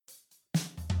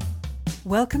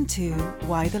Welcome to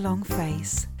Why the Long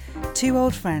Face? Two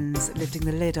old friends lifting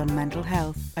the lid on mental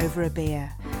health over a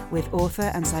beer with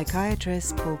author and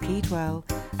psychiatrist Paul Keedwell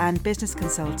and business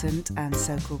consultant and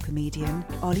so-called comedian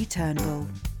Ollie Turnbull.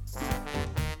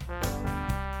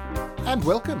 And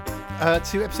welcome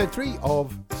to episode 3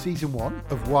 of season 1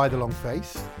 of Why the Long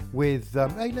Face with,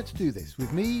 hey, let's do this,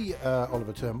 with me,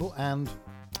 Oliver Turnbull, and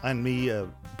me,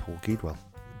 Paul Keedwell.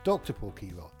 Dr. Paul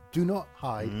Keedwell. Do not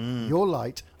hide your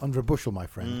light under a bushel, my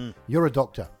friend. You're a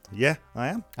doctor. Yeah, I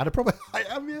am. And a proper, I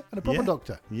am, yeah, and a proper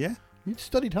doctor. Yeah. You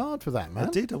studied hard for that, man. I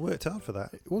did. I worked hard for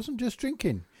that. It wasn't just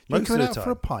drinking. Most You're of the out time.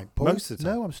 for a pint, Paul. Most of the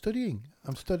time. No, I'm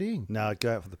studying. No, I'd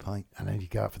go out for the pint. And then you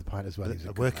go out for the pint as well. He was a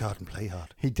I good work man. hard and play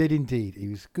hard. He did indeed. He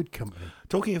was good company.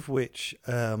 Talking of which,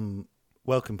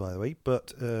 welcome, by the way,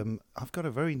 but I've got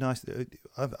a very nice...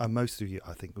 most of you,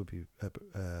 I think, would be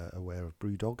aware of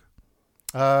Brewdog.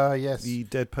 Yes. The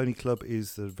Dead Pony Club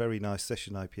is a very nice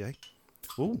session IPA.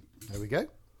 Ooh. There we go.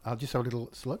 I'll just have a little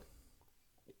slug.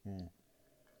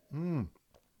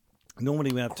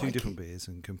 Normally we have Crikey. two different beers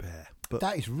and compare, but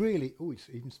That is really... Oh, it's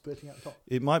even spurting out the top.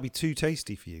 it might be too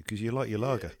tasty for you because you like your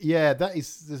lager. Yeah,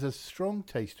 there's a strong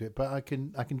taste to it, but I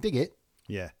can dig it.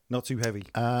 Yeah, not too heavy.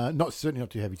 Certainly not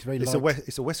too heavy. It's very It's light.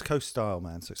 it's a West Coast style,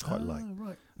 man, so it's quite light.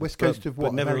 Right. West Coast of what?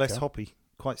 But nevertheless America? hoppy,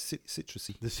 quite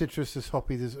citrusy. The citrus is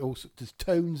hoppy. There's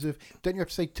tones of. Don't you have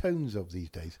to say tones of these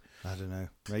days? I don't know,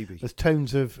 maybe. There's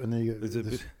tones of, and then There's a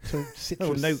there's bit- citrus.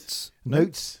 Oh, notes.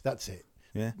 Notes. That's it.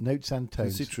 Yeah. Notes and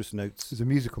tones. Citrus notes. There's a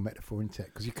musical metaphor, isn't it?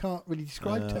 Because you can't really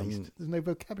describe Um, taste. There's no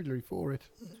vocabulary for it.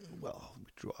 Well, we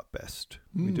do our best.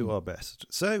 We do our best.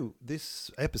 So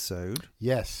this episode,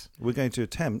 Yes. we're going to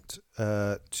attempt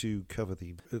to cover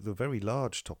the very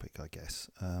large topic, I guess,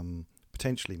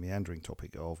 potentially meandering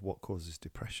topic of what causes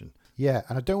depression. Yeah,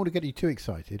 and I don't want to get you too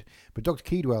excited, but Dr.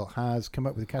 Keedwell has come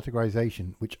up with a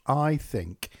categorization which I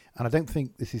think, and I don't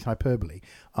think this is hyperbole,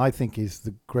 I think is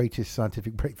the greatest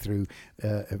scientific breakthrough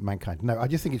of mankind. No, I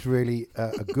just think it's really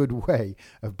a good way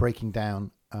of breaking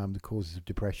down the causes of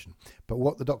depression. But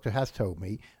what the doctor has told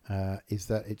me is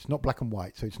that it's not black and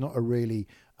white, so it's not a really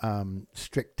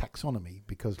strict taxonomy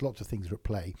because lots of things are at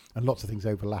play and lots of things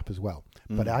overlap as well.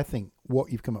 But I think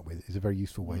what you've come up with is a very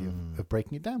useful way of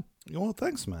breaking it down. Well,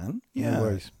 thanks, man. No Yeah,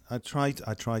 worries. I try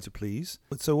to please.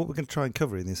 So what we're going to try and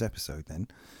cover in this episode then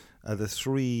are the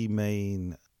three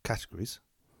main categories,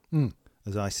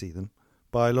 as I see them: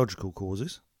 biological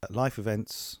causes, life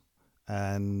events,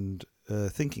 and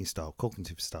thinking style,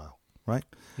 cognitive style, right?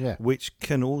 Yeah. Which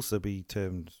can also be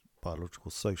termed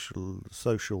biological,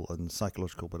 social and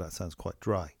psychological, but that sounds quite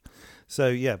dry. So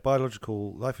yeah,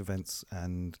 biological, life events,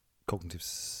 and cognitive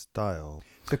style.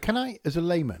 So can I, as a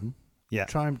layman, Yeah.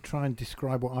 try and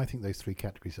describe what I think those three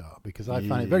categories are, because I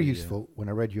found it very Yeah. useful when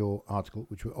I read your article,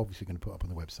 which we're obviously going to put up on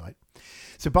the website.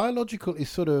 So biological is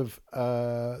sort of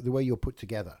the way you're put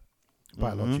together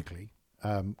biologically,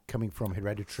 coming from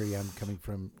hereditary and coming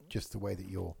from just the way that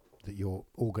you're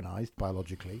organised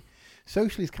biologically.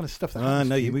 Socially is kind of stuff that happens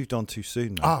No, to you moved on too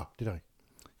soon. Now. Ah, did I?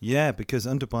 Yeah, because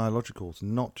under biologicals,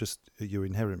 not just your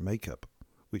inherent makeup,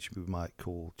 which we might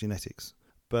call genetics,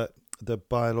 but the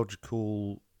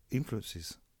biological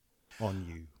influences on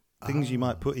you, things you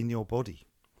might put in your body,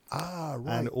 Right.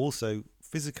 and also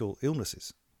physical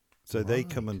illnesses. So they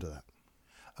come under that.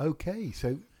 Okay,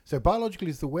 so biological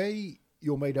is the way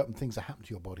you're made up and things that happen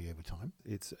to your body over time.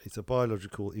 It's a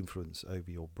biological influence over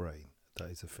your brain that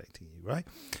is affecting you, right?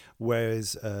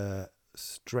 Whereas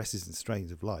stresses and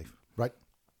strains of life, Right.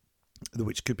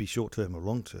 which could be short-term or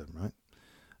long-term, right?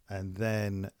 And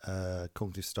then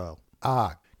cognitive style.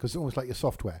 Because it's almost like your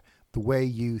software, the way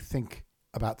you think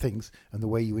about things and the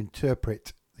way you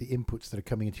interpret the inputs that are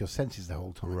coming into your senses the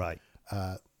whole time. Right.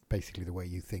 Basically the way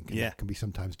you think. And Yeah. that can be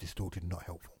sometimes distorted and not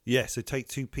helpful. Yeah, so take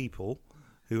two people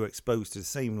who are exposed to the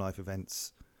same life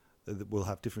events that will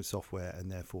have different software and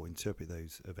therefore interpret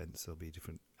those events. There'll be a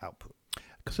different output.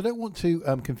 Because I don't want to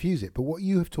confuse it, but what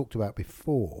you have talked about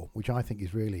before, which I think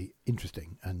is really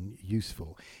interesting and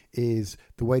useful, is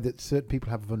the way that certain people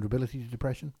have a vulnerability to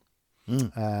depression.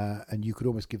 And you could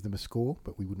almost give them a score,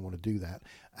 but we wouldn't want to do that.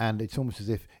 And it's almost as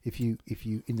if you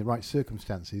in the right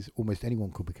circumstances, almost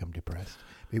anyone could become depressed.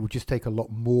 It would just take a lot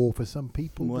more for some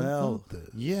people than others.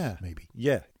 yeah, maybe.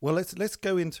 Yeah. Well, let's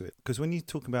go into it, because when you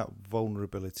talk about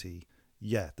vulnerability,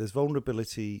 there's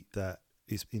vulnerability that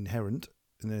is inherent,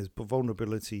 and there's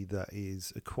vulnerability that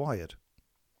is acquired.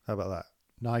 How about that?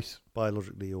 Nice.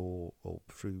 Biologically or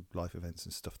through life events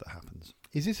and stuff that happens.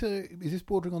 Is this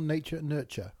bordering on nature and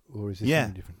nurture, or is this Yeah.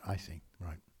 something different? I see.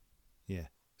 Right. Yeah.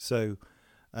 So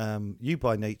you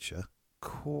by nature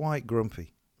quite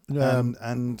grumpy. And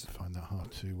And I find that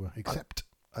hard to accept.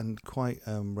 and quite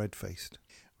red-faced.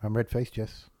 I'm red-faced,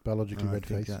 yes. Biologically I think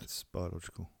red-faced. that's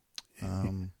biological.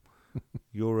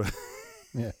 You're a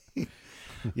Yeah.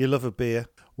 you love a beer.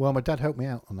 Well, my dad helped me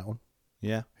out on that one.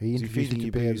 Yeah. He Is he introduced feeding me to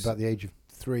you beer booze? about the age of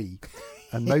 3.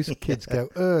 And most kids go,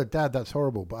 "Oh, Dad, that's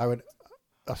horrible." But I went,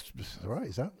 "That's all right,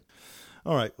 is that?"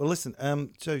 All right. Well, listen.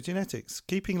 So genetics,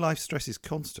 keeping life stresses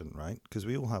constant, right? Because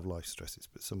we all have life stresses,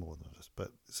 but some more than others.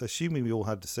 But it's assuming we all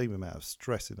had the same amount of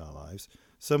stress in our lives,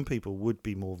 some people would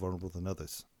be more vulnerable than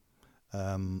others.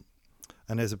 And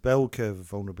there's a bell curve of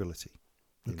vulnerability,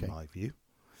 in Okay. my view.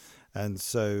 And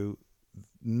so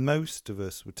most of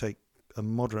us would take a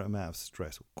moderate amount of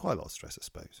stress, or quite a lot of stress, I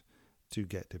suppose, to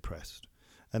get depressed.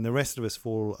 And the rest of us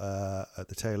fall at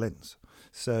the tail ends.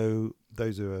 So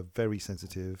those who are very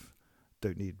sensitive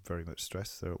don't need very much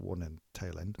stress. They're at one end,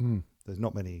 tail end. Mm. There's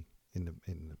not many in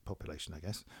the population, I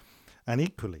guess. And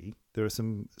equally, there are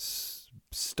some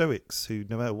stoics who,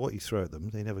 no matter what you throw at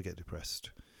them, they never get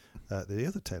depressed. The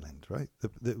other tail end, right?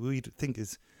 That we think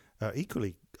is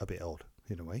equally a bit odd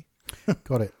in a way.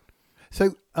 Got it.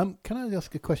 So, can I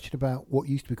ask a question about what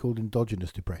used to be called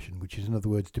endogenous depression, which is, in other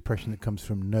words, depression that comes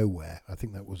from nowhere? I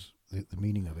think that was the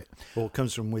meaning of it. Or it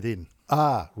comes from within.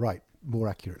 Ah, right. More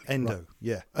accurately. Endo, Right.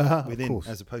 yeah. Of Within, course.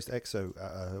 as opposed to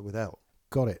exo, without.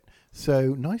 Got it.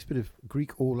 So, nice bit of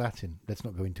Greek or Latin. Let's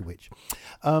not go into which.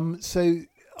 So,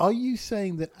 are you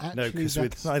saying that actually No, because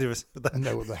that's... neither of us. I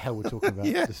know what the hell we're talking about,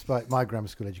 Yeah. despite my grammar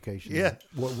school education. Yeah.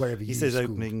 Wherever He you says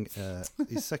schooled. opening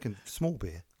his second small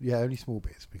beer. Yeah, only small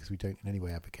bits, because we don't in any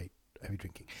way advocate heavy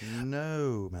drinking.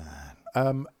 No,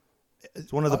 man.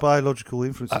 It's one of the I- biological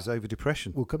influences over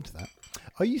depression. We'll come to that.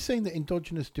 Are you saying that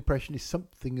endogenous depression is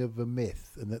something of a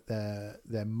myth, and that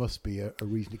there must be a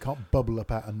reason it can't bubble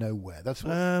up out of nowhere? That's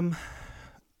what.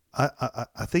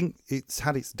 I think it's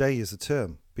had its day as a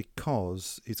term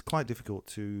because it's quite difficult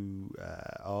to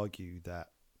argue that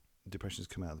depression's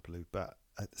come out of the blue, but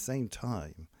at the same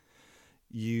time,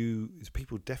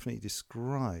 people definitely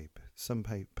describe, some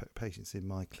patients in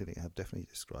my clinic have definitely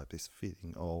described this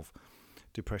feeling of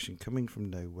depression coming from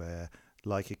nowhere,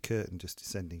 like a curtain just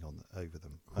descending over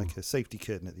them, like a safety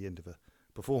curtain at the end of a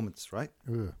performance, right?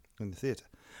 Ugh. In the theatre.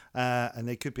 And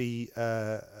they could be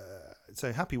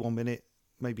so happy one minute,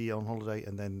 maybe on holiday,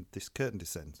 and then this curtain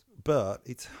descends. But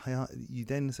it's you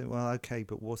then say, well, okay,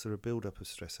 but was there a build-up of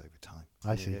stress over time?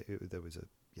 I see. There was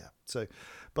So,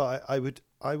 but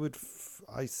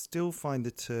I still find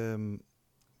the term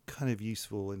kind of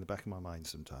useful in the back of my mind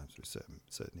sometimes with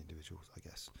certain individuals, I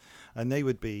guess, and they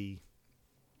would be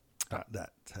at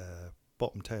that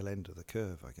bottom tail end of the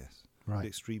curve, I guess, Right. the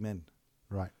extreme end.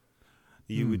 Right.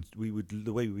 The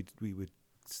way we would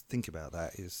think about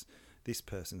that is this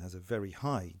person has a very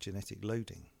high genetic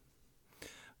loading,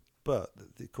 but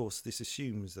of course this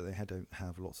assumes that they don't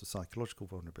have lots of psychological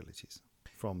vulnerabilities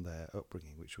from their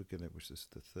upbringing, which is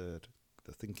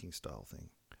the thinking style thing.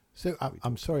 So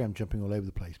I'm sorry I'm jumping all over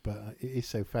the place, but it is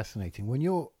so fascinating. When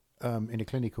you're in a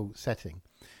clinical setting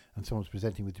and someone's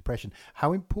presenting with depression,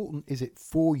 how important is it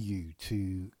for you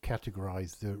to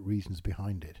categorise the reasons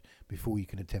behind it before you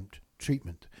can attempt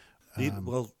treatment?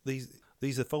 Well,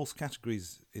 these are false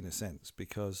categories in a sense,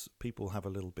 because people have a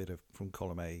little bit of from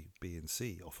column A, B, and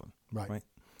C often. Right.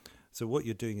 So what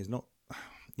you're doing is not.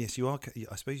 Yes, you are.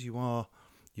 I suppose you are.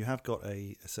 You have got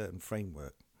a certain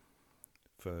framework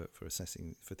for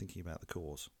assessing, for thinking about the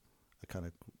cause, a kind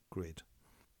of grid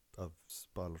of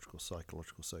biological,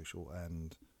 psychological, social,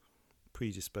 and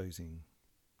predisposing,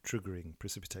 triggering,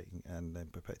 precipitating, and then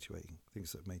perpetuating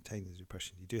things that maintain the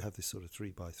depression. You do have this sort of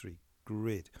 3x3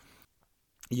 grid.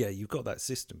 Yeah, you've got that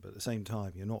system, but at the same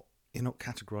time, you're not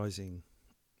categorizing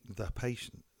the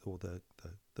patient or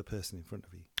the person in front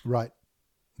of you. Right.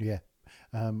 Yeah.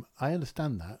 I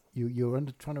understand that you're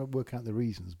trying to work out the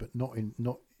reasons, but not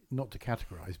to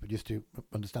categorise, but just to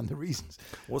understand the reasons.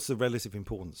 What's the relative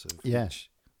importance of Yeah. each?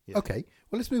 Yeah. Okay.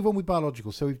 Well, let's move on with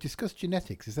biological. So we've discussed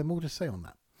genetics. Is there more to say on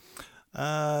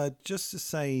that? Just to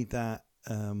say that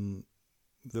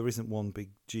there isn't one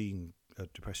big gene, a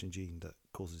depression gene, that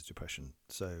causes depression.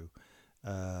 So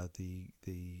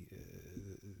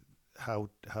how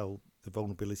the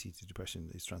vulnerability to depression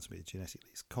is transmitted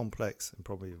genetically is complex and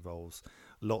probably involves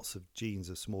lots of genes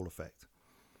of small effect.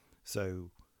 So,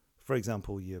 for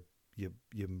example, you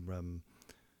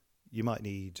might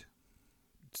need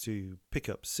to pick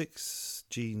up 6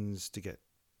 genes to get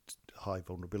high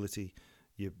vulnerability.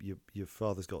 Your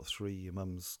father's got 3, your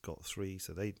mum's got 3,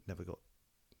 so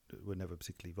were never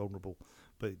particularly vulnerable.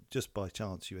 But just by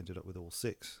chance, you ended up with all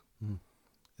 6.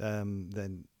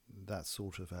 Then that's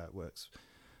sort of how it works.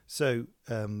 So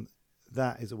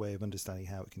that is a way of understanding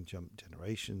how it can jump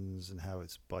generations and how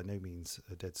it's by no means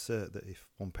a dead cert that if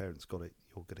one parent's got it,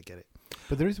 you're going to get it.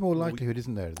 But there is more likelihood,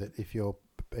 isn't there, that if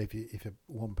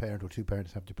one parent or two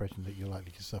parents have depression, that you're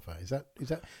likely to suffer. Is that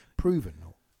proven?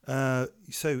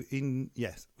 So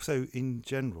in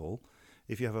general,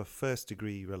 if you have a first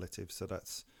degree relative, so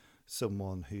that's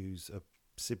someone who's a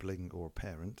sibling or a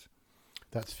parent,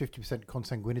 that's 50%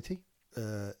 consanguinity.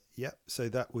 So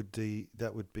that would be. Are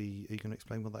you going to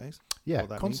explain what that is? Yeah, what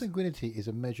that consanguinity is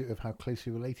a measure of how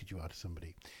closely related you are to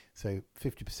somebody. So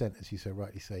 50%, as you so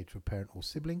rightly say, to a parent or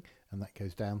sibling, and that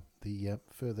goes down the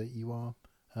further you are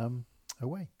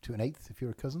away, to an eighth if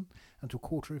you're a cousin, and to a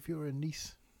quarter if you're a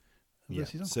niece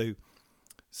versus uncle.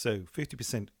 So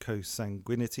 50%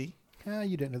 consanguinity.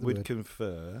 You don't know the would word.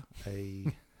 Confer a.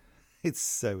 It's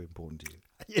so important to you.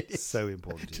 It is. So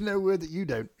important to To you. know a word that you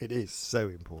don't, it is. So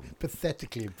important.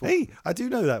 Pathetically important. Hey, I do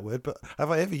know that word, but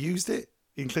have I ever used it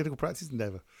in clinical practice?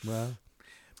 Never. Well,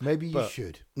 maybe you But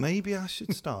should. Maybe I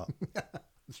should start.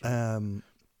 So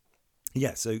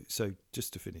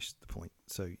just to finish the point,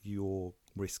 so your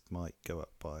risk might go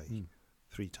up by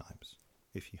 3 times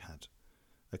if you had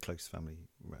a close family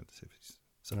relative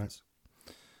such as.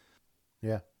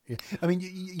 Yeah. I mean,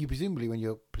 you presumably, when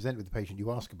you're presented with the patient,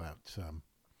 you ask about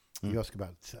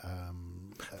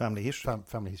family history.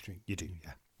 Family history. You do,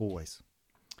 yeah, always.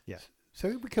 Yeah.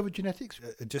 So we covered genetics.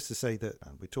 Just to say that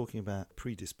we're talking about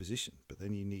predisposition, but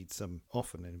then you need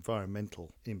often an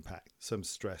environmental impact, some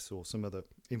stress or some other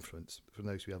influence from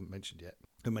those we haven't mentioned yet,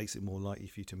 that makes it more likely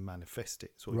for you to manifest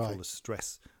it. It's what we call a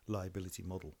stress liability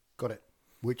model. Got it.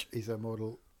 Which is a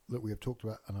model that we have talked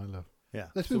about and I love. Yeah.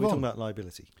 Let's so move we're on. talking about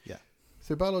liability. Yeah.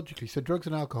 So biologically, drugs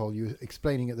and alcohol, you were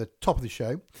explaining at the top of the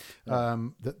show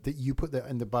that you put that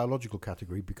in the biological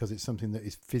category because it's something that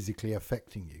is physically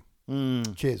affecting you.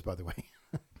 Cheers, by the way.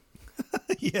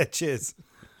 Yeah, cheers.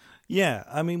 Yeah,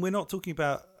 I mean, we're not talking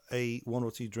about 1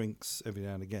 or 2 drinks every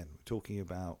now and again. We're talking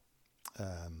about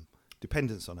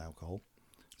dependence on alcohol.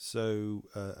 So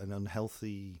an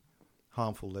unhealthy,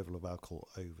 harmful level of alcohol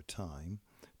over time,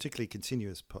 particularly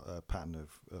continuous pattern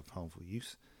of harmful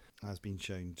use, has been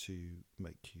shown to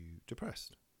make you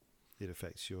depressed. It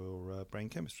affects your brain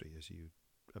chemistry, as you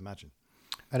imagine.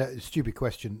 And a stupid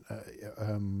question,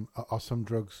 are some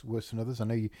drugs worse than others? I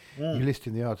know you list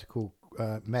in the article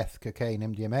meth, cocaine,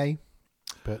 MDMA,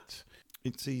 but...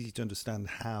 It's easy to understand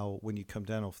how, when you come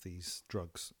down off these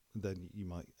drugs, then you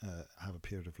might have a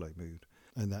period of low mood,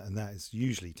 and that is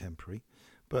usually temporary.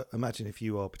 But imagine if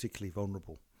you are particularly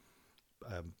vulnerable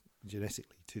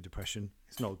genetically to depression,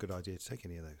 it's not a good idea to take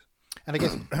any of those. And I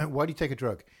guess, why do you take a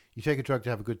drug? You take a drug to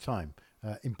have a good time.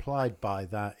 Implied by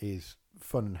that is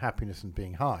fun and happiness and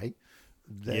being high.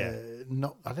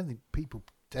 I don't think people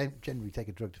generally take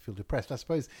a drug to feel depressed. I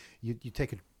suppose you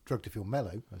take a drug to feel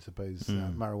mellow. I suppose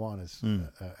marijuana's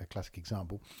a classic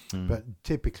example. But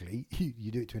typically,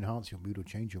 you do it to enhance your mood or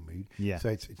change your mood. Yeah. So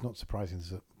it's not surprising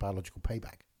there's a biological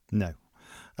payback. No.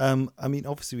 I mean,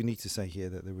 obviously, we need to say here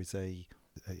that there is a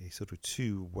sort of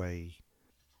two-way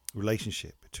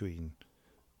relationship between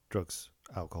drugs,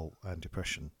 alcohol, and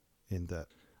depression, in that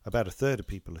about a third of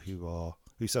people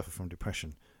who suffer from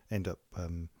depression end up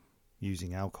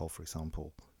using alcohol, for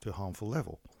example, to a harmful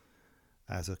level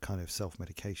as a kind of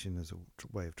self-medication, as a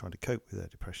way of trying to cope with their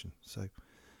depression. So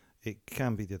it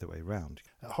can be the other way around.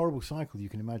 A horrible cycle you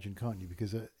can imagine, can't you?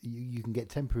 Because you can get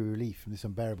temporary relief from this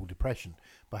unbearable depression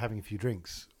by having a few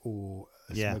drinks or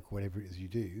a smoke or whatever it is you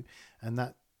do, and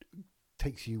that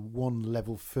takes you one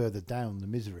level further down the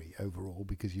misery overall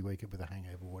because you wake up with a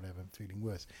hangover or whatever, feeling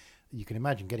worse. You can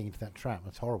imagine getting into that trap.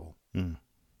 That's horrible.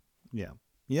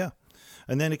 Yeah.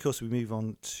 And then, of course, we move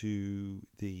on to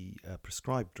the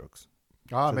prescribed drugs.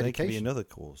 Medication. They can be another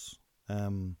cause.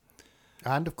 And,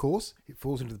 of course, it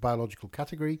falls into the biological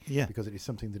category because it is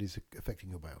something that is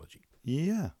affecting your biology.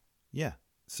 Yeah.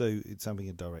 So it's having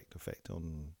a direct effect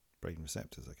on brain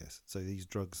receptors, I guess. So these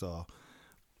drugs are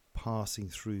passing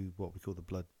through what we call the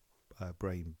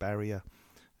blood-brain barrier,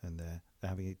 and they're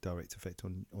having a direct effect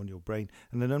on your brain,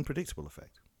 and an unpredictable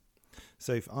effect.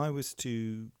 So if I was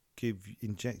to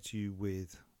inject you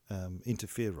with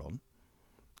interferon,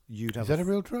 you'd have... Is that a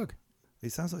real drug?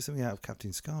 It sounds like something out of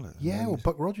Captain Scarlet. Yeah, or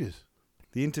Buck Rogers.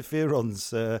 The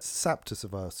interferons sapped us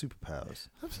of our superpowers.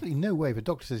 Absolutely no way. If a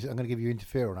doctor says, I'm going to give you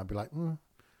interferon, I'd be like,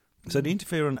 So the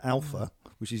interferon alpha,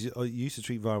 which is used to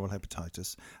treat viral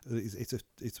hepatitis,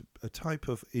 it's a type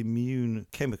of immune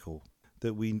chemical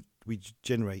that we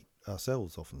generate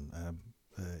ourselves often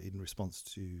in response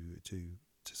to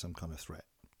some kind of threat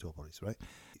to our bodies, right?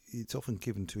 It's often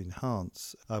given to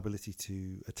enhance our ability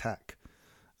to attack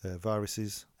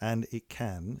viruses, and it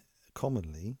can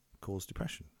commonly cause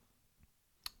depression.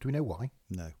 Do we know why?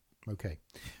 No. Okay.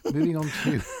 Moving on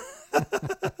to...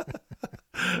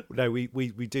 No, we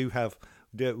do have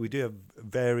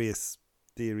various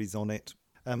theories on it.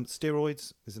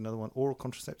 Steroids is another one. Oral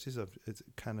contraceptives it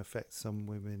can affect some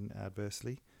women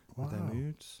adversely with their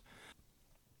moods.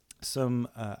 Some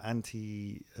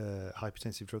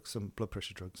anti-hypertensive drugs, some blood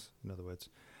pressure drugs, in other words,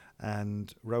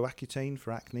 and Roaccutane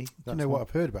for acne. Do you know what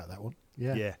I've heard about that one?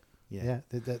 Yeah.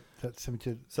 That's something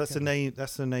to. So that's the name.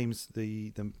 That's the names.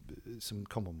 The some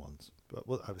common ones, but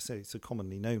well, I would say it's the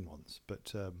commonly known ones.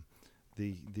 But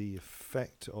the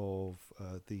effect of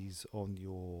these on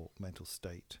your mental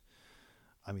state,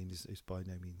 I mean, is by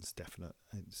no means definite.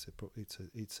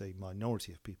 It's a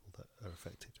minority of people that are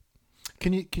affected.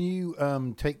 Can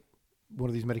you take one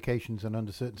of these medications and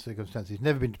under certain circumstances,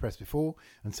 never been depressed before,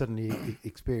 and suddenly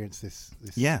experience this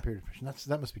period of depression?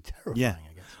 That must be terrifying,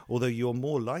 I guess. Although you're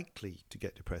more likely to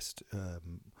get depressed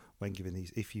when given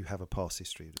these if you have a past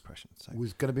history of depression. So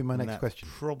was going to be my next question.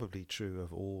 Probably true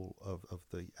of all of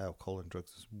the alcohol and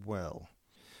drugs as well.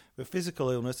 But physical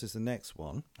illness is the next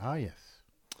one. Ah, yes.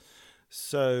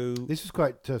 So this was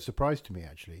quite a surprise to me,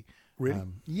 actually. Really?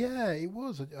 Yeah, it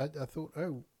was. I thought,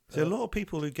 So a lot of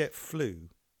people who get flu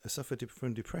suffer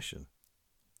from depression.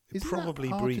 Isn't probably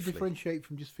that hard briefly. to differentiate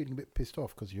from just feeling a bit pissed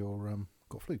off because you're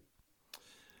got flu?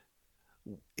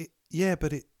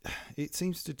 But it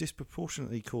seems to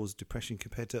disproportionately cause depression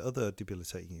compared to other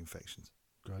debilitating infections.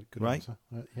 Good right? Answer.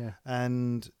 Yeah.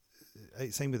 And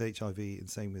same with HIV and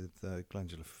same with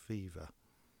glandular fever.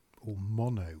 Or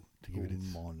mono, to give it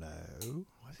its... Mono.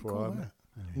 What's it called that?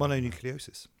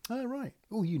 Mononucleosis. Oh, right.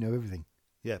 Oh, you know everything.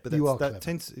 Yeah, but that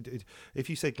tends. If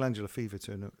you say glandular fever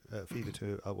to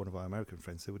one of our American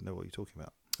friends, they wouldn't know what you're talking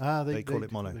about. They call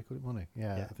it mono. They call it mono.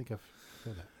 Yeah, I think I've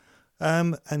heard that.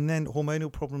 And then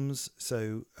hormonal problems.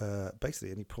 So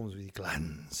basically, any problems with your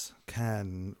glands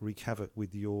can wreak havoc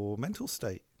with your mental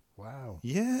state. Wow.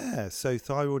 Yeah. So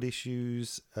thyroid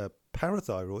issues,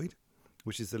 parathyroid,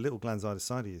 which is the little glands either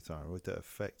side of your thyroid that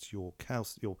affect your kind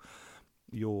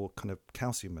of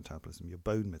calcium metabolism, your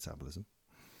bone metabolism.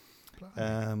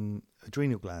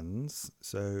 Adrenal glands,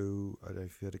 so I don't know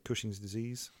if you heard of Cushing's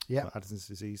disease, or Addison's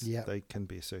disease, they can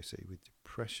be associated with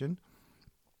depression.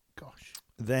 Gosh.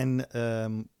 Then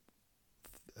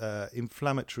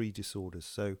inflammatory disorders,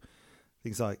 so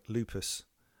things like lupus,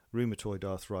 rheumatoid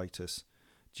arthritis,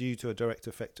 due to a direct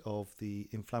effect of the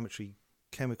inflammatory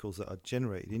chemicals that are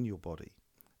generated in your body.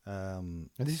 And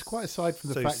this is quite aside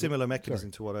from the fact similar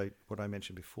mechanism to what I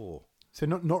mentioned before. So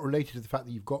not related to the fact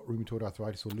that you've got rheumatoid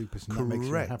arthritis or lupus and that makes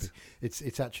you unhappy.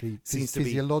 It's actually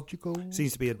physiological.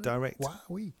 Seems to be a direct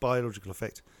biological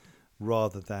effect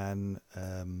rather than.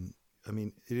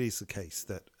 It is the case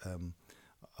that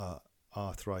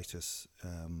arthritis,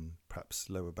 perhaps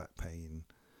lower back pain,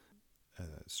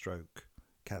 stroke,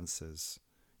 cancers,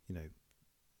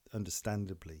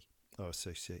 understandably are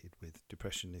associated with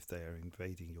depression if they are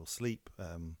invading your sleep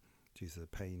due to the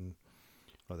pain.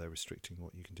 Or they're restricting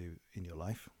what you can do in your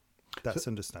life. That's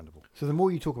understandable. So the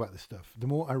more you talk about this stuff, the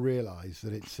more I realise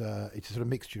that it's a sort of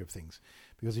mixture of things.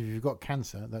 Because if you've got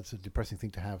cancer, that's a depressing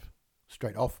thing to have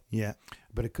straight off. Yeah.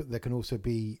 But there can also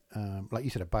be, like you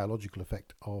said, a biological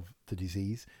effect of the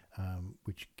disease,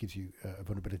 which gives you a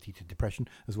vulnerability to depression,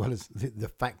 as well as the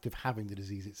fact of having the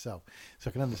disease itself. So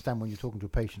I can understand when you're talking to a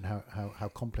patient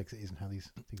how complex it is and how these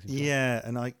things. Yeah,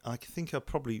 and I think I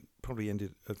probably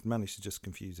I've managed to just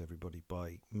confuse everybody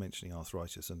by mentioning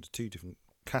arthritis under two different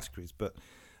categories. But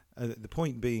the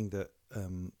point being that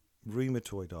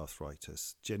rheumatoid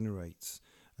arthritis generates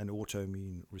an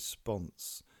autoimmune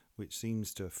response which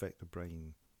seems to affect the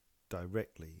brain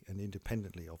directly and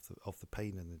independently of the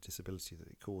pain and the disability that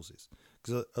it causes.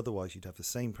 Because otherwise you'd have the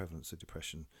same prevalence of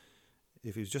depression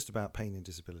if it was just about pain and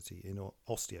disability in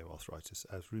osteoarthritis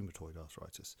as rheumatoid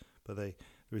arthritis. But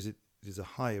there's a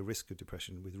higher risk of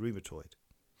depression with rheumatoid.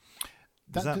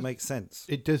 Does that make sense?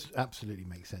 It does absolutely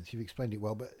make sense. You've explained it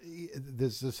well, but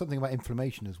there's something about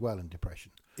inflammation as well in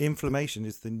depression. Inflammation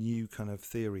is the new kind of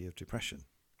theory of depression.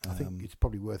 I think it's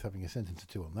probably worth having a sentence or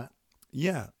two on that.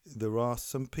 Yeah, there are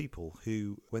some people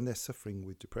who, when they're suffering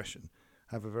with depression,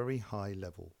 have a very high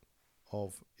level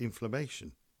of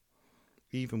inflammation,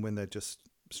 even when they're just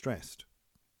stressed.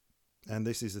 And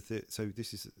this is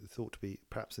this is thought to be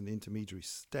perhaps an intermediary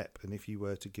step. And if you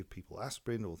were to give people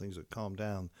aspirin or things that calm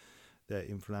down their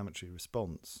inflammatory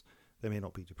response, they may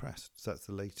not be depressed. So that's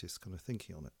the latest kind of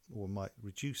thinking on it, or might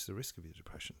reduce the risk of your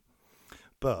depression.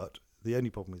 But the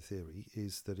only problem with theory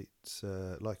is that it's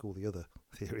like all the other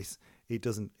theories, it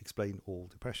doesn't explain all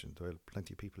depression. There are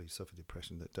plenty of people who suffer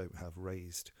depression that don't have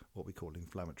raised what we call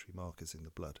inflammatory markers in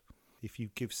the blood. If you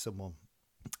give someone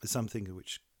something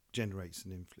which generates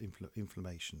an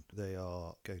inflammation, they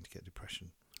are going to get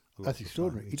depression. That's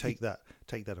extraordinary. You take that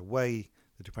away,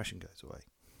 the depression goes away.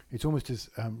 It's almost as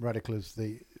radical as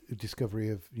the discovery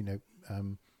of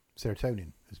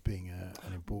serotonin as being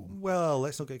an important. Well,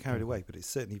 let's not get carried away, but it's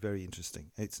certainly very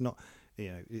interesting. It's not,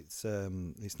 it's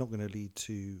not going to lead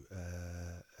to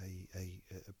a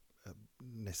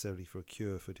necessarily for a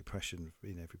cure for depression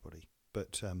in everybody,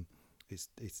 but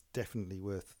it's definitely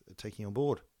worth taking on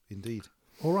board. Indeed.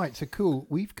 All right, so cool.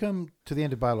 We've come to the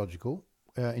end of biological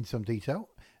in some detail.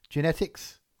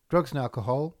 Genetics, drugs and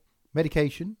alcohol,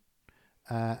 medication,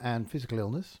 and physical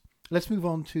illness. Let's move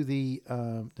on to the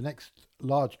next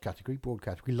large category, broad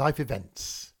category, life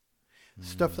events.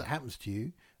 Stuff that happens to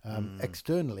you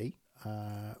externally,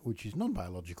 which is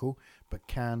non-biological, but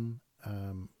can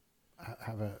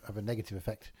have a negative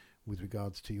effect with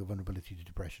regards to your vulnerability to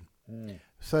depression.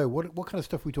 So what kind of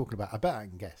stuff are we talking about? I bet I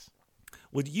can guess.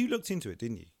 Well, you looked into it,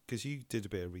 didn't you? Because you did a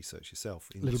bit of research yourself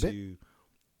into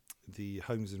the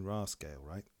Holmes and Ra scale,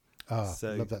 right?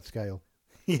 So, love that scale.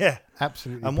 Yeah.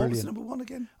 Absolutely and brilliant. What was number one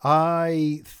again?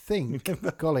 I think,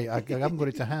 golly, I haven't got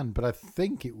it to hand, but I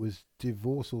think it was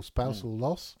divorce or spousal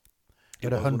loss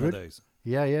at 100.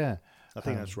 Yeah. I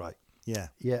think that's right. Yeah.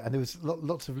 Yeah, and there was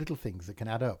lots of little things that can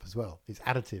add up as well. It's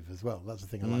additive as well. That's the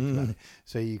thing I liked about it.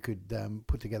 So you could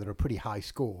put together a pretty high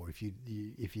score if you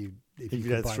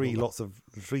had three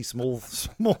small,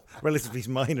 relatively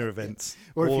minor events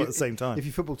or all at the same time. If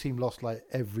your football team lost like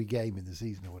every game in the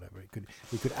season or whatever, it could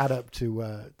add up to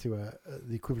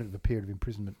the equivalent of a period of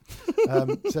imprisonment.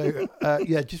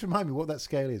 Just remind me what that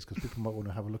scale is, because people might want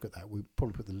to have a look at that. We'll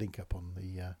probably put the link up on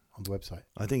the website.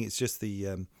 I think it's just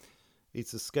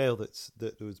it's a scale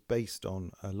that was based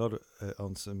on a lot of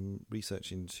on some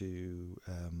research into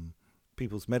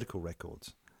people's medical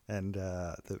records and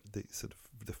the sort of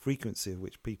the frequency of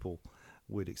which people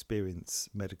would experience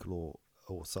medical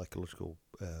or psychological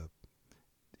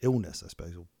illness, I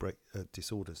suppose, or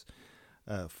disorders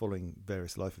following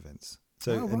various life events.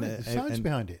 So the science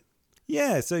behind it.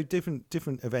 Yeah, so different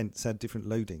events had different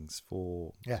loadings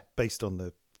based on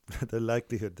the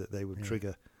likelihood that they would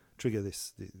trigger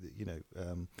this,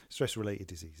 stress-related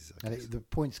diseases. And the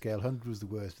point scale, 100 was the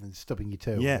worst, and then stubbing your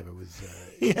toe was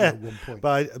 1 point.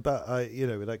 But I,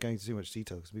 without going into too much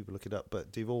detail, because people look it up,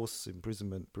 but divorce,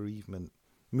 imprisonment, bereavement,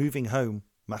 moving home,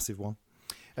 massive one.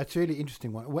 That's a really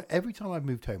interesting one. Every time I've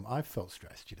moved home, I've felt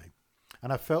stressed,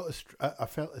 and I felt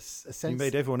a sense. You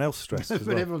made everyone else stressed.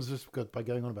 But everyone's just good by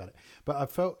going on about it. But I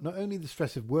felt not only the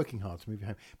stress of working hard to move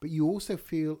home, but you also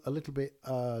feel a little bit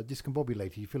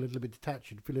discombobulated. You feel a little bit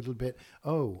detached. You feel a little bit,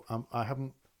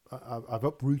 I've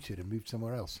uprooted and moved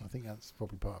somewhere else. I think that's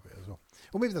probably part of it as well.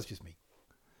 Or maybe that's just me.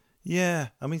 Yeah,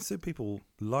 I mean, some people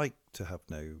like to have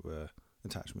no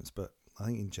attachments, but I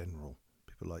think in general,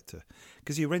 people like to,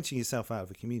 because you're renting yourself out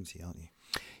of a community, aren't you?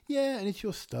 Yeah, and it's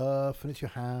your stuff, and it's your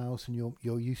house, and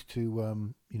you're used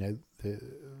to the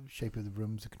shape of the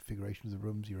rooms, the configuration of the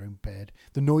rooms, your own bed,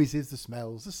 the noises, the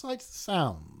smells, the sights, the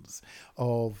sounds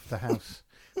of the house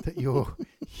that you're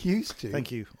used to.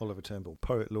 Thank you, Oliver Turnbull,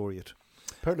 Poet Laureate.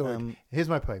 Here's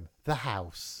my poem, The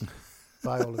House,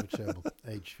 by Oliver Turnbull,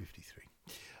 age 53.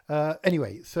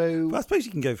 Anyway, so but I suppose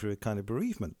you can go through a kind of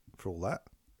bereavement for all that.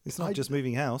 It's not just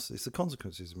moving house; it's the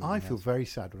consequences of moving house. I feel very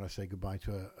sad when I say goodbye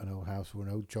to an old house or an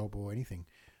old job or anything.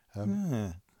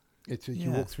 You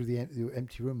walk through the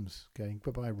empty rooms, going bye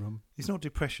bye room. It's not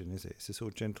depression, is it? It's a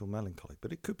sort of gentle melancholy,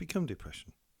 but it could become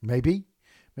depression. Maybe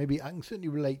I can certainly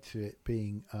relate to it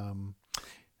being,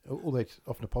 although it's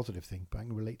often a positive thing, but I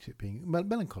can relate to it being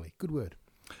melancholy. Good word.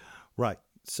 Right.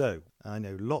 So I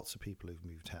know lots of people who've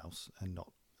moved house and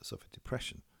not suffered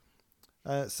depression.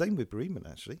 Same with bereavement,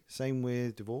 actually. Same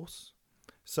with divorce.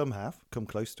 Some have come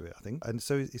close to it, I think. And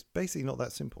so it's basically not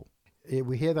that simple.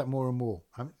 We hear that more and more.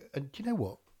 And do you know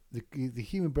what? The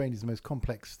human brain is the most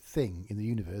complex thing in the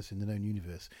universe, in the known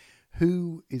universe.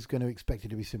 Who is going to expect it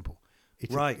to be simple?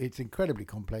 It's incredibly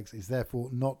complex. It's therefore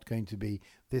not going to be,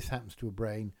 this happens to a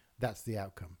brain, that's the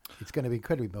outcome. It's going to be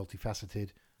incredibly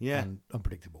multifaceted and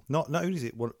unpredictable. Not only is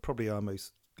it probably our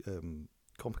most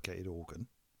complicated organ,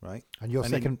 right? And your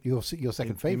second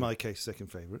favourite. In my case,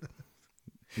 second favourite.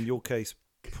 In your case,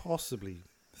 possibly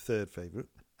third favourite.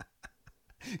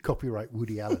 Copyright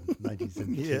Woody Allen,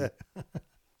 1972.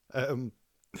 Yeah.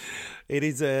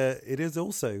 It is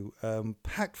also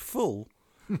packed full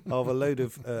of a load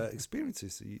of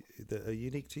experiences that are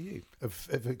unique to you. Of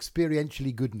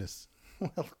experientially goodness.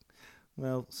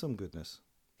 Well, some goodness,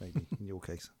 maybe, in your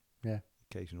case. Yeah.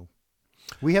 Occasional.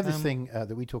 We have this thing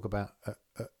that we talk about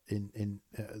in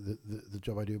the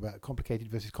job I do about complicated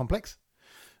versus complex.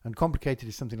 And complicated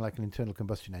is something like an internal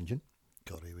combustion engine.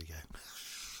 God, here we go.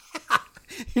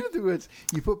 In other words,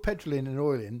 you put petrol in and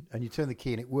oil in and you turn the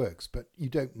key and it works, but you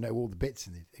don't know all the bits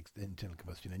in the internal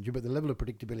combustion engine, but the level of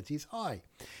predictability is high.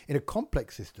 In a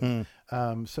complex system,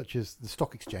 such as the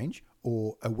stock exchange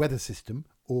or a weather system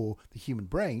or the human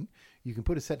brain, you can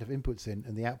put a set of inputs in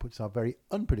and the outputs are very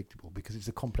unpredictable because it's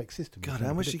a complex system. God,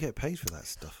 how much do you get paid for that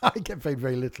stuff? I get paid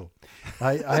very little.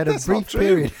 I had a That's brief not true.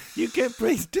 period. You get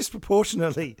paid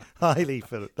disproportionately highly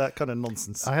for that kind of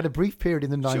nonsense. I had a brief period in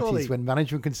the 90s Surely. when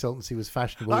management consultancy was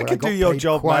fashionable. I where could got do your paid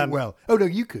job, quite man. well. Oh, no,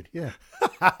 you could, yeah.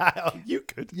 You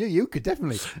could. Yeah, you could,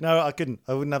 definitely. No, I couldn't.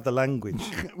 I wouldn't have the language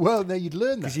Well, no, you'd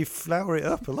learn that. because you flower it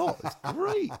up a lot. It's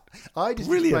great. I just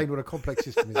Brilliant. explained what a complex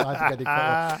system is. I think I did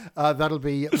quite well. That'll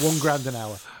be £1,000 an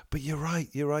hour. But you're right.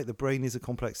 You're right. The brain is a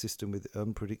complex system with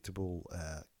unpredictable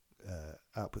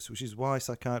outputs, which is why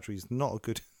psychiatry is not a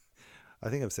good. I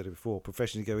think I've said it before.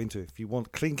 Profession to go into if you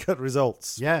want clean-cut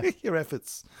results. Yeah. Your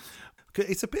efforts.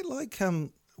 It's a bit like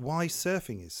why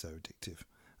surfing is so addictive.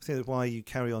 I think that's why you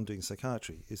carry on doing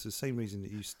psychiatry. It's the same reason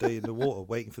that you stay in the water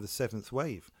waiting for the seventh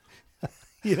wave.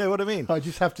 You know what I mean? I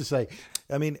just have to say,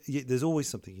 I mean, there's always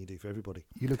something you do for everybody.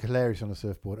 you look hilarious on a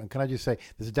surfboard. And can I just say,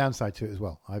 there's a downside to it as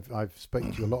well. I've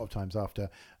spoken to you a lot of times after,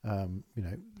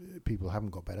 people haven't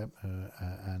got better,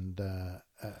 and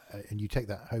you take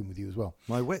that home with you as well.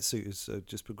 My wetsuit has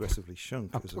just progressively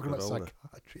shrunk I'm as I've talking got about older.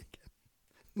 psychiatry again,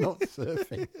 not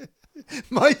surfing.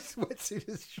 My sweatsuit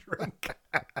has shrunk.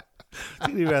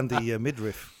 Particularly around the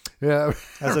midriff Yeah.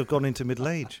 as I've gone into middle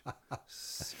age.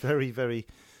 It's very, very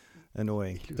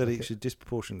annoying looks that like it should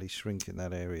disproportionately shrink in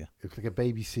that area. It looks like a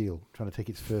baby seal trying to take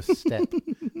its first step.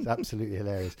 It's absolutely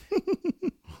hilarious.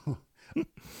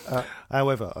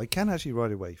 However, I can actually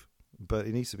ride a wave, but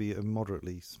it needs to be a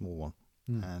moderately small one,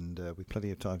 and with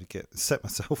plenty of time to set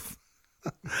myself.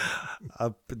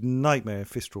 A nightmare at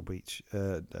Fistral Beach,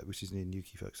 which is near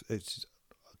Newquay, folks. It's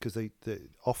because they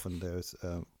often there's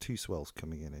two swells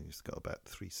coming in, and you've got about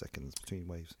 3 seconds between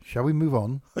waves. Shall we move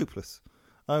on? Hopeless.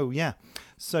 Oh yeah.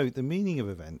 So the meaning of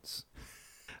events,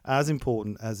 as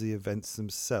important as the events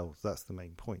themselves. That's the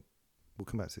main point. We'll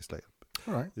come back to this later.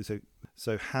 All right.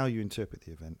 So how you interpret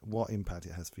the event, what impact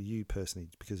it has for you personally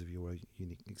because of your own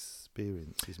unique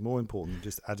experience is more important than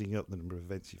just adding up the number of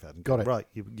events you've had. And Got go, it. Right,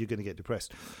 you're going to get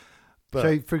depressed. But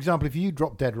So, for example, if you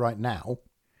drop dead right now,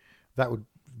 that would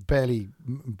barely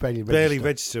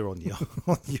register on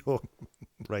your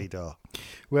radar.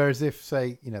 Whereas if,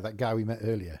 say, that guy we met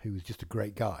earlier, who was just a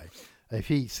great guy, if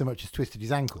he so much as twisted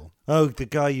his ankle, Oh, the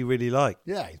guy you really like.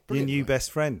 yeah, he's Your brilliant. new right?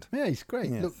 best friend. Yeah, he's great.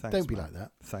 Yeah, Look, thanks, don't be man. like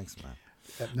that. Thanks, man.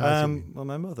 No, I see what you mean. Well,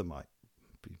 my mother might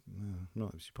be.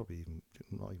 No, she probably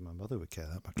not even my mother would care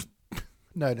that much.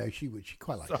 No, she would. She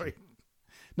quite likes Sorry.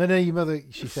 you. No, your mother,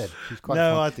 she said, she's quite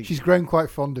No, fond. I think- She's grown quite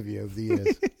fond of you over the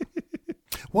years.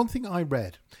 One thing I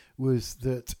read was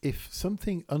that if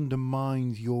something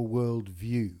undermines your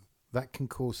worldview, that can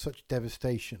cause such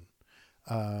devastation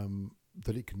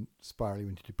that it can spiral you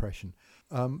into depression.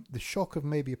 The shock of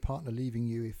maybe a partner leaving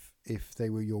you if they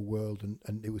were your world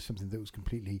and it was something that was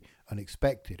completely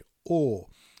unexpected, or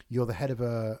you're the head of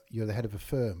a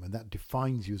firm and that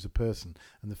defines you as a person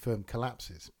and the firm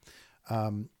collapses.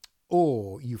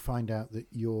 Or you find out that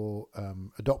you're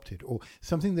adopted, or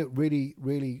something that really,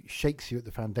 really shakes you at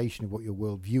the foundation of what your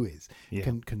worldview is, Yeah.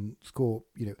 can score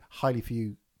highly for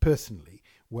you personally,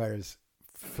 whereas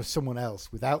for someone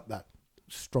else without that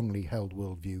strongly held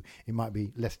worldview, it might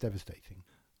be less devastating.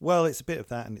 Well, it's a bit of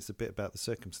that, and it's a bit about the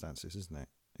circumstances, isn't it?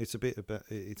 It's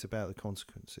about the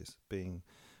consequences being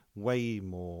way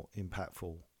more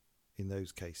impactful in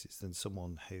those cases than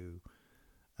someone who,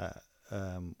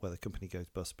 the company goes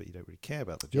bust, but you don't really care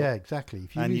about the job. Yeah, exactly.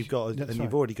 If you And lose- you've got, that's and right.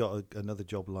 you've already got another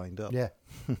job lined up. Yeah,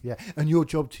 yeah. And your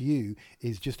job to you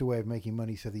is just a way of making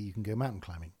money so that you can go mountain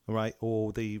climbing. Right,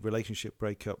 or the relationship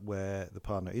breakup where the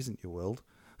partner isn't your world,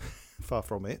 far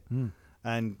from it,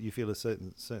 and you feel a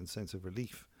certain sense of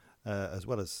relief, as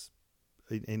well as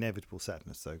inevitable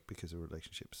sadness, though, because the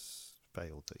relationship's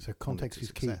failed. that So you wanted context to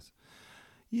is key. success.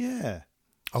 Yeah.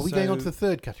 Are we going on to the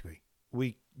third category?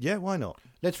 Why not?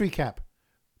 Let's recap.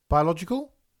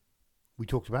 Biological, we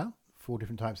talked about 4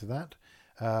 different types of that.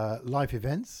 Life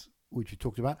events, which we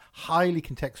talked about. Highly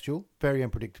contextual, very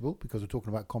unpredictable, because we're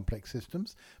talking about complex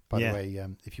systems. By Yeah. the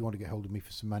way, if you want to get hold of me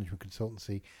for some management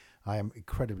consultancy, I am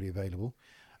incredibly available.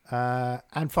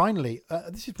 And finally,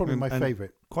 this is probably my And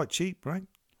favourite. Quite cheap, right?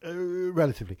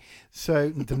 Relatively. So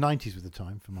the 90s was the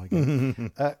time for my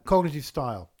game. Cognitive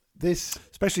style. This,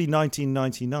 Especially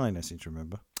 1999, I seem to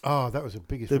remember. Oh, that was the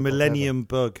biggest. The rip-off Millennium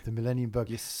Bug. ever. The Millennium Bug.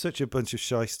 You're such a bunch of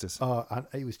shysters. Oh, and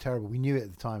it was terrible. We knew it at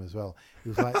the time as well. It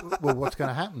was like, well, what's going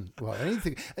to happen? Well,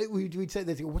 anything. We'd say,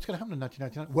 what's going to happen in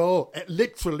 1999? Well,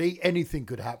 literally anything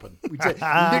could happen. We'd say,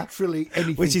 literally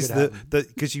anything Which is could happen.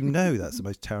 because you know that's the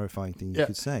most terrifying thing you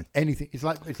could say. Anything. It's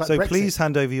like So Brexit. please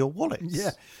hand over your wallets.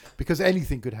 Yeah, because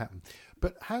anything could happen.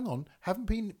 But hang on, haven't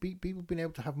people been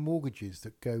able to have mortgages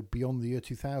that go beyond the year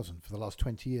 2000 for the last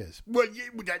 20 years? Well,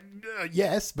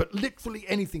 yes, but literally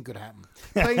anything could happen.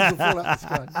 Planes will fall out of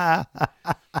the sky.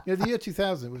 The year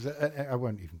 2000 was. I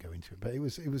won't even go into it, but it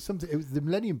was something. It was the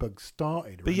Millennium Bug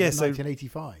started around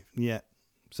 1985. Yeah.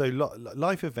 So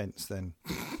life events then.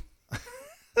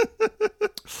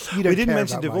 You don't We didn't care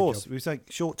mention about my divorce. job. We were saying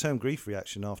short-term grief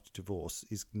reaction after divorce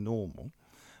is normal.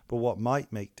 But what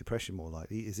might make depression more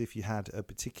likely is if you had a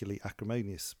particularly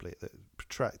acrimonious split that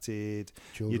protracted,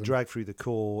 Children. you drag through the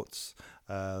courts,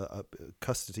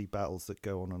 custody battles that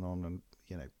go on, and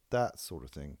that sort of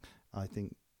thing. I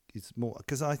think it's more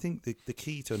because I think the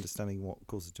key to understanding what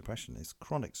causes depression is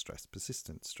chronic stress,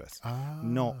 persistent stress,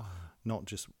 not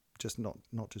just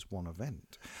one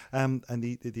event. And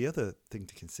the other thing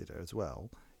to consider as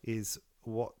well is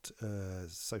what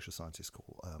social scientists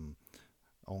call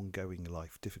ongoing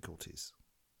life difficulties,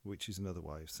 which is another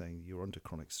way of saying you're under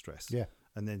chronic stress. Yeah.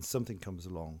 And then something comes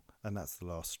along and that's the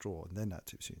last straw, and then that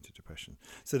tips you into depression.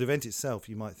 So the event itself,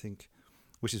 you might think,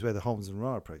 which is where the Holmes and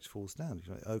Ra approach falls down.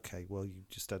 You're like, okay, well, you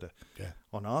just had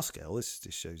on our scale, this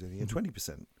shows only a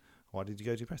 20%. Why did you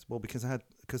go depressed? Well, because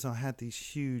I had these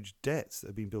huge debts that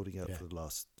have been building up for the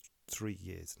last 3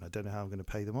 years, and I don't know how I'm going to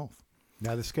pay them off.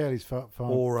 Now the scale is far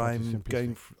or far I'm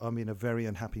too I'm in a very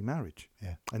unhappy marriage,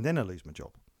 Yeah. and then I lose my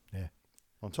job. Yeah.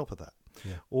 On top of that,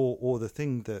 Yeah. or the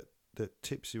thing that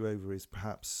tips you over is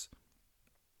perhaps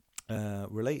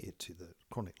related to the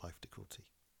chronic life difficulty,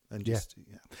 and just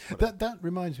That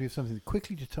reminds me of something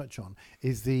quickly to touch on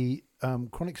is the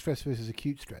chronic stress versus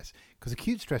acute stress. Because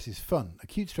acute stress is fun.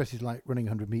 Acute stress is like running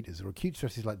 100 meters, or acute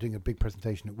stress is like doing a big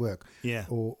presentation at work,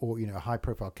 or a high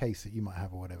profile case that you might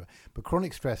have or whatever. But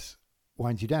chronic stress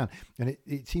winds you down, and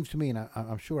it seems to me, and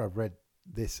I'm sure I've read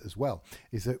this as well,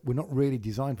 is that we're not really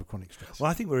designed for chronic stress. Well,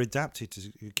 I think we're adapted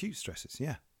to acute stresses.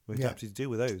 Yeah, we're adapted to deal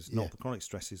with those, not the chronic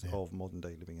stresses of modern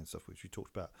day living and stuff, which we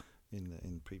talked about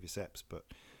in previous eps. But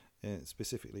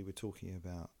specifically, we're talking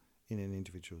about in an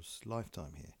individual's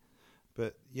lifetime here.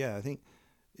 But yeah, I think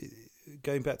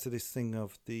going back to this thing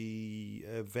of the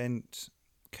event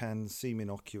can seem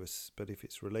innocuous, but if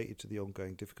it's related to the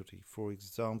ongoing difficulty, for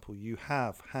example, you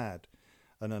have had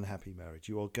an unhappy marriage,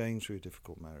 you are going through a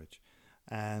difficult marriage,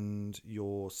 and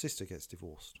your sister gets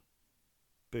divorced.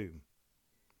 Boom.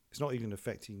 It's not even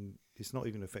affecting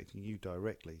you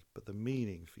directly, but the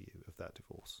meaning for you of that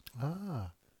divorce.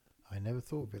 I never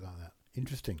thought of it like that.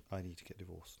 Interesting. I need to get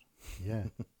divorced. Yeah.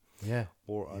 Yeah.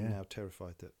 Or I'm now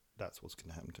terrified that that's what's going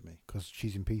to happen to me. Because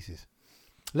she's in pieces.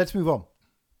 Let's move on.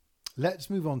 Let's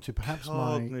move on to perhaps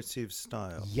cognitive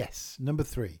style. Yes, number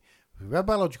 3. We've had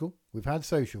biological, we've had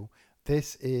social.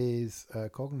 This is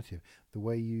cognitive. The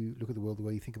way you look at the world, the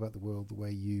way you think about the world, the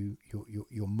way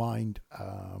your mind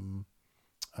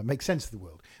makes sense of the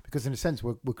world. Because in a sense,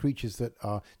 we're creatures that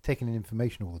are taking in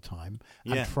information all the time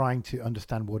and trying to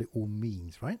understand what it all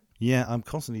means, right? Yeah, I'm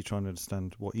constantly trying to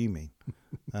understand what you mean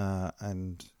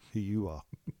and who you are.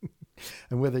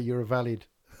 And whether you're a valid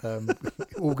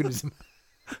organism.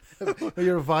 Or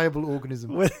you're a viable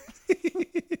organism. I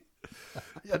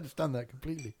understand that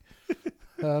completely.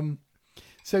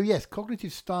 So yes,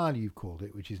 cognitive style you've called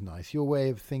it, which is nice. Your way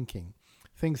of thinking.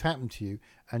 Things happen to you,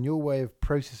 and your way of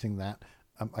processing that,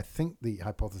 I think the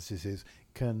hypothesis is,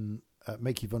 can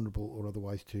make you vulnerable or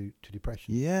otherwise to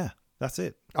depression. Yeah, that's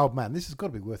it. Oh man, this has got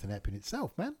to be worth an ep in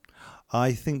itself, man.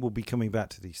 I think we'll be coming back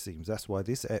to these themes. That's why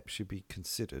this ep should be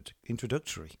considered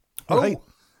introductory. Right?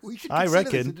 We should consider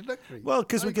this introductory. Well,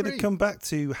 because we're going to come back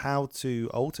to how to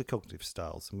alter cognitive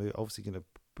styles, and we're obviously going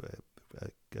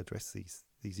to address these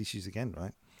issues again,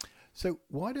 right? So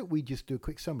why don't we just do a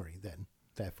quick summary then,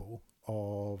 therefore,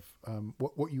 of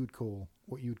what you would call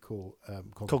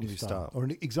cognitive style, or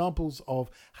examples of,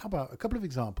 how about a couple of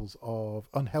examples of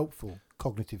unhelpful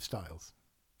cognitive styles?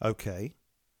 Okay.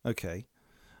 Well,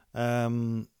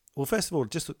 first of all,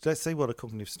 just let's say what a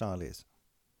cognitive style is.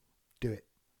 Do it.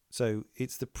 So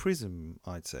it's the prism,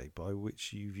 I'd say, by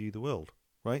which you view the world,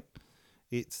 right?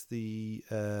 It's the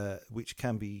which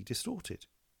can be distorted.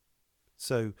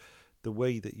 So the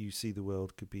way that you see the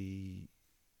world could be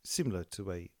similar to the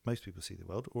way most people see the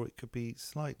world, or it could be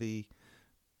slightly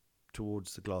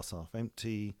towards the glass half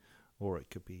empty, or it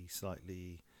could be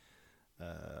slightly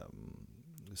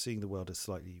seeing the world as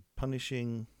slightly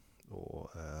punishing, or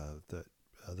that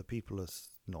other people are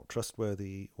not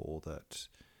trustworthy, or that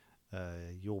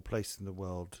your place in the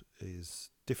world is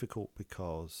difficult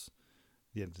because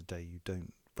at the end of the day you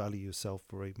don't value yourself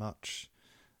very much.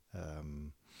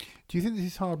 Do you think this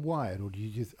is hardwired, or do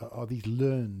you are these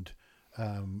learned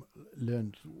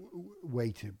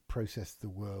way to process the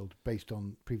world based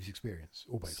on previous experience,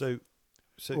 or both? So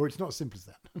or it's not as simple as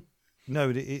that. No,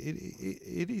 it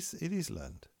is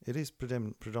learned. It is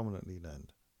predominantly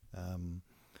learned.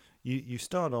 You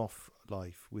start off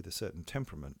life with a certain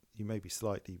temperament. You may be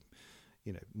slightly,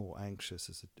 more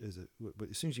anxious but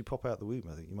as soon as you pop out the womb,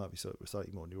 I think you might be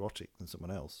slightly more neurotic than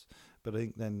someone else. But I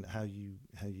think then how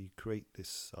you create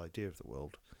this idea of the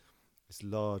world is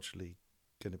largely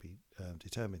going to be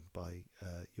determined by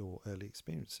your early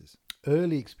experiences.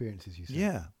 Early experiences, you say?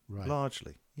 Yeah, right.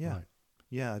 Largely. Yeah, right.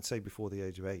 Yeah. I'd say before the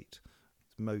age of 8,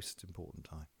 it's the most important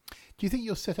time. Do you think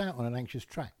you're set out on an anxious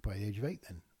track by the age of 8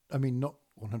 then? I mean, not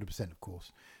 100%, of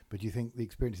course, but do you think the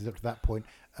experiences up to that point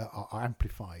are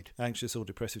amplified? Anxious or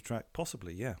depressive track?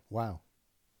 Possibly, yeah. Wow.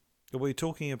 But we're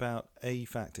talking about a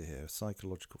factor here, a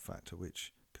psychological factor,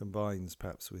 which combines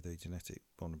perhaps with a genetic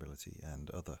vulnerability and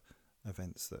other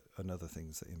events and other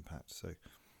things that impact. So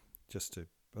just to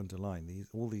underline,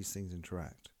 all these things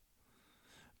interact.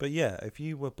 But yeah, if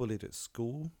you were bullied at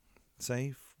school,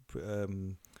 say...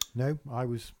 no, I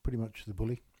was pretty much the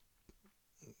bully.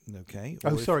 Okay.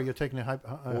 Sorry, you're taking a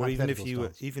or even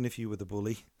if you were the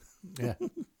bully. Yeah.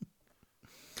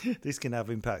 This can have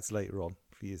impacts later on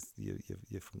for your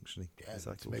functioning. Yeah,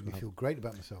 it's made me feel great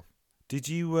about myself. Did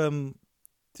you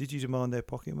demand their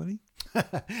pocket money?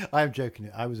 I am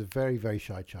joking. I was a very, very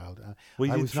shy child. Well,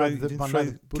 you didn't throw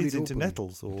kids into bullied.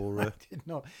 nettles, or I did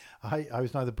not. I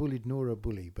was neither bullied nor a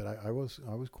bully, but I was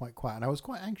quite quiet, and I was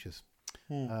quite anxious.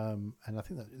 And I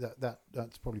think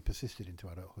that's probably persisted into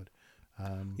adulthood.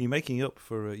 You're making up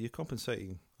for you're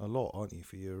compensating a lot, aren't you,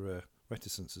 for your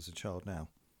reticence as a child now?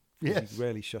 Yes. You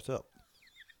rarely shut up,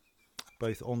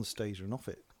 both on stage and off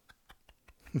it.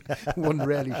 One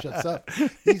rarely shuts up.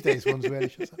 These days, one rarely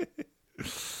shuts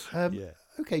up. Yeah.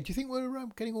 Okay, do you think we're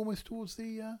getting almost towards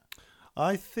the...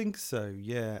 I think so,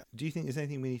 yeah. Do you think there's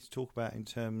anything we need to talk about in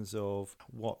terms of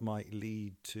what might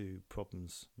lead to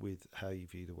problems with how you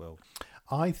view the world?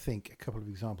 I think a couple of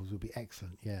examples would be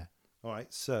excellent, yeah. All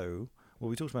right, so,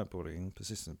 we talked about bullying.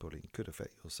 Persistent bullying could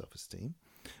affect your self-esteem.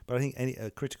 But I think a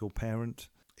critical parent,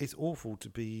 it's awful to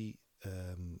be,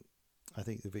 I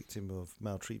think, the victim of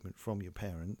maltreatment from your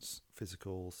parents,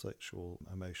 physical, sexual,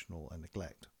 emotional, and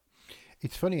neglect.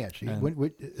 It's funny, actually.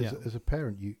 As a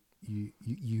parent,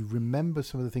 you remember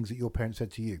some of the things that your parents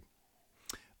said to you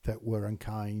that were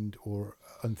unkind or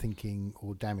unthinking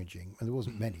or damaging. And there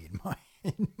wasn't many in my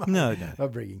no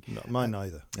upbringing. No, mine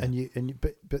neither. Yeah.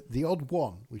 But the odd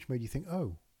one which made you think,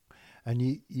 oh, and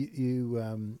you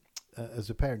as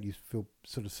a parent, you feel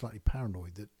sort of slightly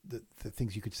paranoid that the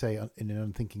things you could say in an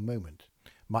unthinking moment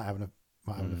might have an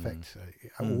effect,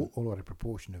 all out of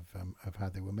proportion of how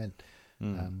they were meant.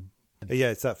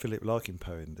 Yeah, it's that Philip Larkin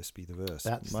poem, This Be the Verse.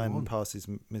 That's Man passes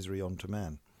misery on to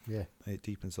man. Yeah. It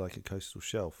deepens like a coastal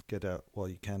shelf. Get out while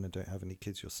you can and don't have any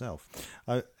kids yourself.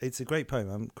 It's a great poem.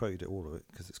 I haven't quoted all of it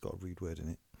because it's got a rude word in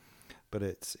it. But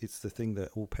it's the thing that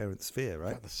all parents fear,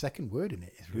 right? Like the second word in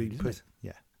it is rude, isn't it?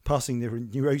 Yeah. Passing the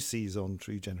neuroses on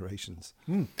through generations.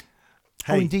 Mm.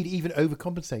 Hey. Oh, indeed, even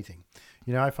overcompensating.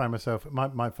 I find myself,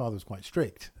 my father was quite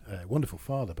strict, wonderful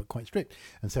father, but quite strict.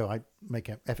 And so I make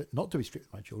an effort not to be strict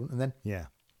with my children. And then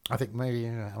I think maybe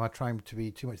am I trying to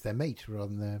be too much their mate rather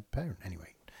than their parent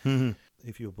anyway? Mm-hmm.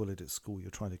 If you're bullied at school, you're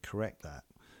trying to correct that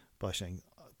by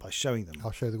showing them.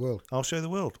 I'll show the world. I'll show the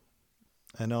world.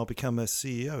 And I'll become a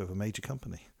CEO of a major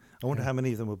company. I wonder how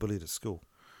many of them were bullied at school.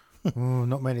 Oh,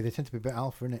 not many. They tend to be a bit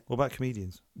alpha, innit? What about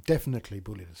comedians? Definitely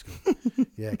bullied at school.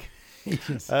 Yeah.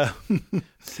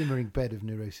 Simmering bed of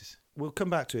neurosis. We'll come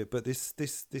back to it, but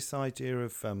this idea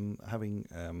of having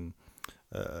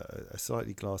a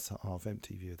slightly glass half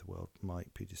empty view of the world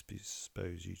might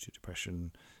predispose you to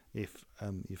depression if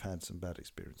you've had some bad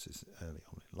experiences early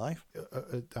on in life.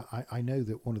 I know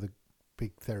that one of the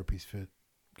big therapies for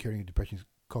curing depression is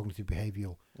cognitive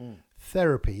behavioural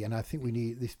therapy, and I think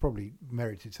this probably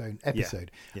merits its own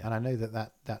episode. Yeah. And I know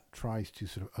that tries to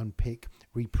sort of unpick,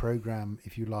 reprogram,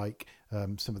 if you like,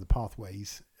 some of the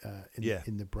pathways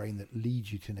in the brain that lead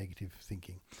you to negative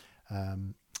thinking,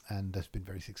 and that's been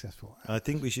very successful. I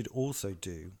think we should also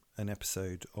do an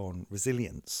episode on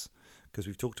resilience, because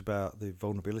we've talked about the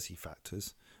vulnerability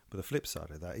factors, but the flip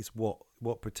side of that is what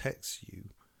protects you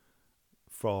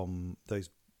from those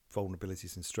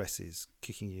vulnerabilities and stresses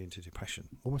kicking you into depression.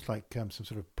 Almost like some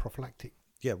sort of prophylactic.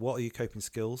 Yeah, what are your coping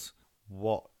skills?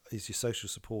 What is your social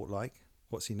support like?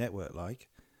 What's your network like?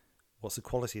 What's the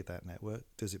quality of that network?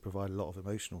 Does it provide a lot of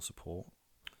emotional support,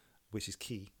 which is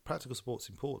key? Practical support's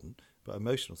important, but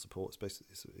emotional support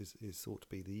is thought to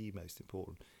be the most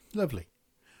important. Lovely.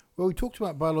 Well, we talked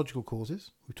about biological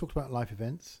causes. We talked about life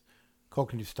events,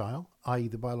 cognitive style, i.e.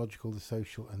 the biological, the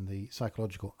social and the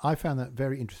psychological. I found that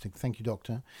very interesting. Thank you,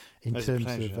 Doctor. In It's terms a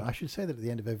pleasure. of, I should say that at the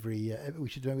end of every, we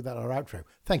should do that our outro.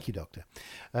 Thank you, Doctor.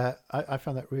 I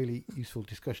found that really useful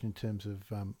discussion in terms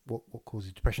of what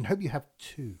causes depression. Hope you have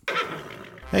too.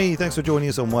 Hey, thanks for joining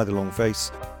us on Why the Long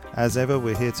Face. As ever,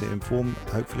 we're here to inform,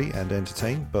 hopefully, and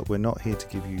entertain, but we're not here to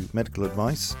give you medical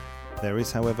advice. There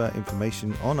is, however,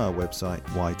 information on our website,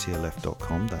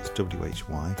 ytlf.com, that's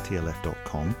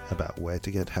whytlf.com, about where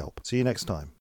to get help. See you next time.